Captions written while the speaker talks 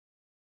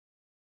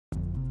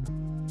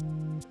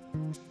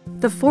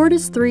The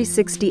FORTUS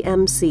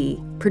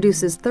 360mc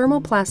produces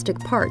thermoplastic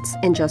parts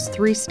in just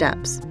 3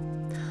 steps: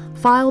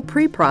 file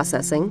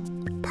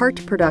pre-processing,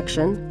 part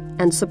production,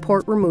 and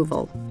support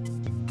removal.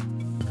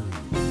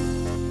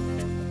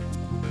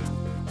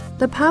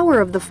 The power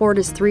of the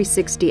FORTUS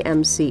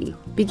 360mc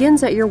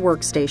begins at your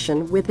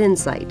workstation with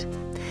Insight.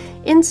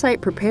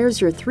 Insight prepares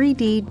your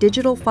 3D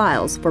digital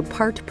files for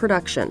part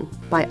production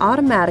by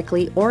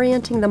automatically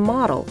orienting the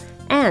model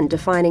and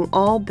defining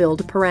all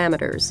build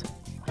parameters.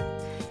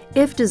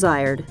 If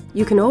desired,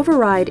 you can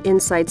override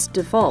Insight's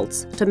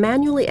defaults to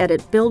manually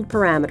edit build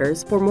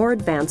parameters for more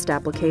advanced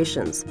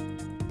applications.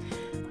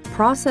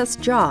 Processed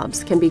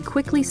jobs can be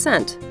quickly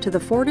sent to the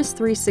FORTUS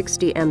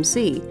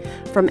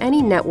 360mc from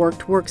any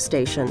networked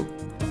workstation.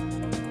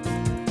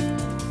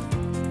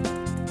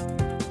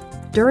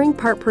 During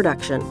part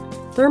production,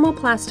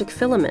 thermoplastic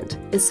filament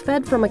is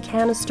fed from a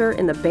canister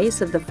in the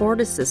base of the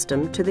FORTUS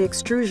system to the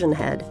extrusion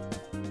head.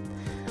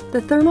 The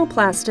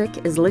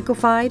thermoplastic is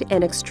liquefied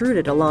and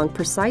extruded along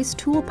precise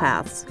tool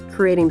paths,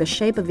 creating the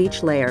shape of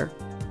each layer.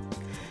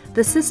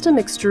 The system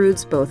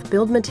extrudes both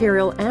build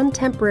material and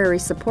temporary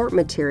support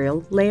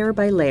material layer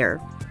by layer.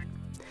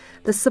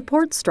 The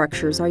support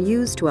structures are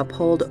used to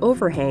uphold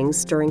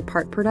overhangs during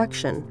part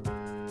production.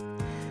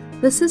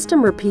 The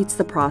system repeats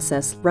the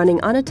process, running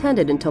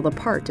unattended until the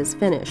part is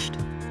finished.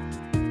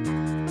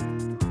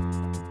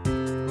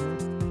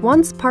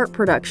 Once part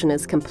production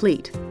is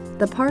complete,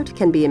 the part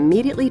can be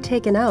immediately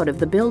taken out of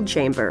the build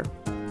chamber.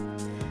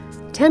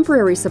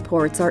 Temporary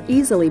supports are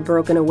easily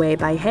broken away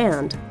by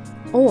hand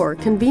or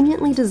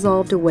conveniently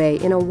dissolved away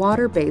in a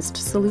water-based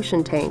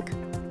solution tank.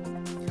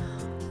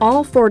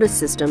 All FORTUS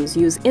systems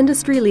use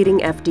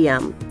industry-leading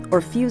FDM,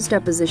 or fused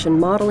deposition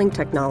modeling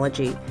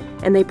technology,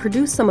 and they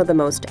produce some of the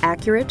most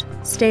accurate,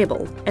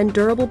 stable, and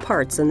durable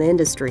parts in the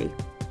industry.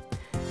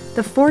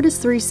 The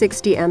FORTUS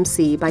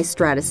 360mc by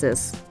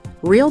Stratasys.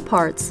 Real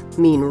parts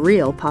mean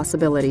real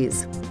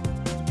possibilities.